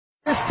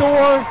This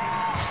door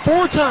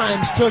 4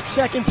 times took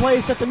second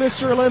place at the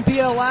Mr.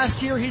 Olympia.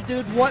 Last year he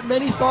did what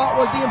many thought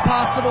was the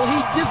impossible.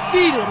 He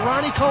defeated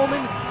Ronnie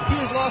Coleman. He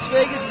is Las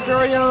Vegas'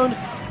 very own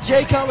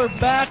Jay Cutler,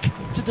 back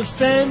to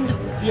defend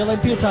the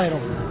Olympia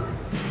title.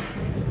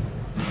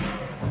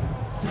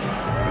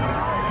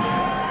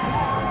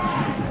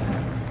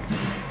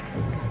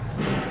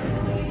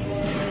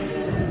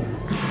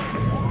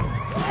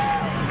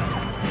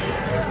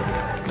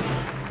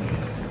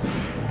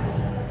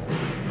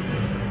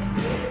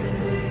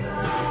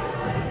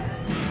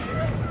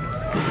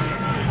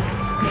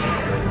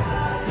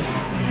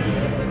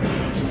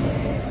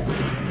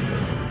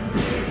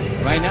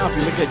 Right now, if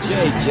you look at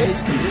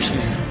Jay's condition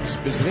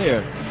is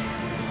there.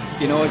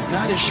 You know, it's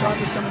not as sharp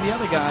as some of the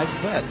other guys,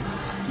 but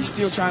he's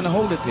still trying to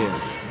hold it there.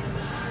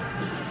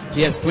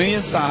 He has plenty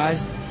of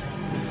size.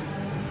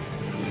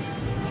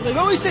 Well, they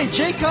always say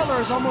Jay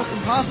Cutler is almost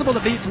impossible to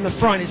beat from the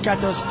front. He's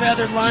got those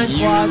feathered line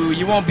quads.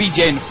 You won't beat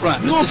Jay in the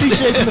front. You won't beat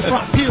Jay from the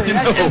front, period.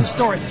 That's the end of the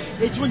story.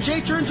 It's when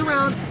Jay turns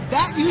around,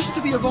 that used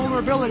to be a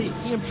vulnerability.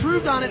 He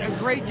improved on it a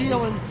great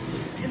deal, and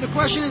the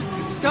question is,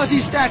 does he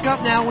stack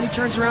up now when he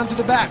turns around to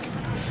the back?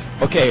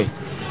 Okay,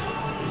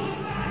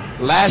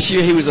 last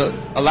year he was a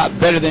lot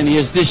better than he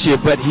is this year,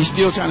 but he's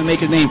still trying to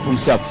make a name for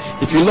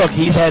himself. If you look,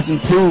 he has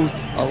improved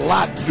a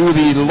lot through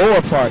the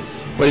lower part,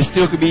 but it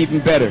still could be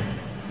even better.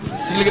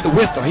 See, look at the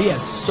width though. He has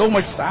so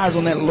much size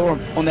on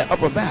that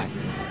upper back,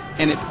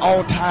 and it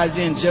all ties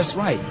in just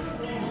right.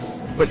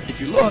 But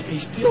if you look,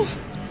 he's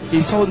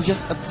holding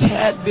just a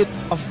tad bit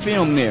of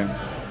film there,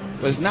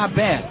 but it's not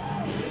bad.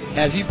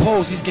 As he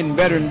pulls, he's getting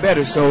better and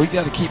better, so he's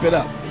got to keep it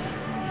up.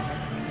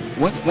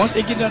 Once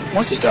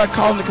they start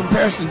calling the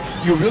comparison,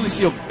 you really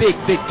see a big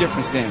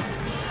difference then.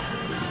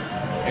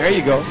 There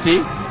you go.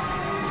 See,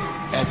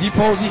 as he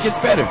pulls, he gets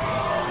better.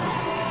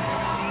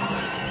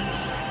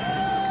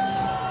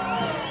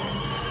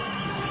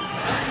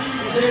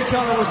 Jay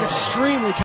Cutler was extremely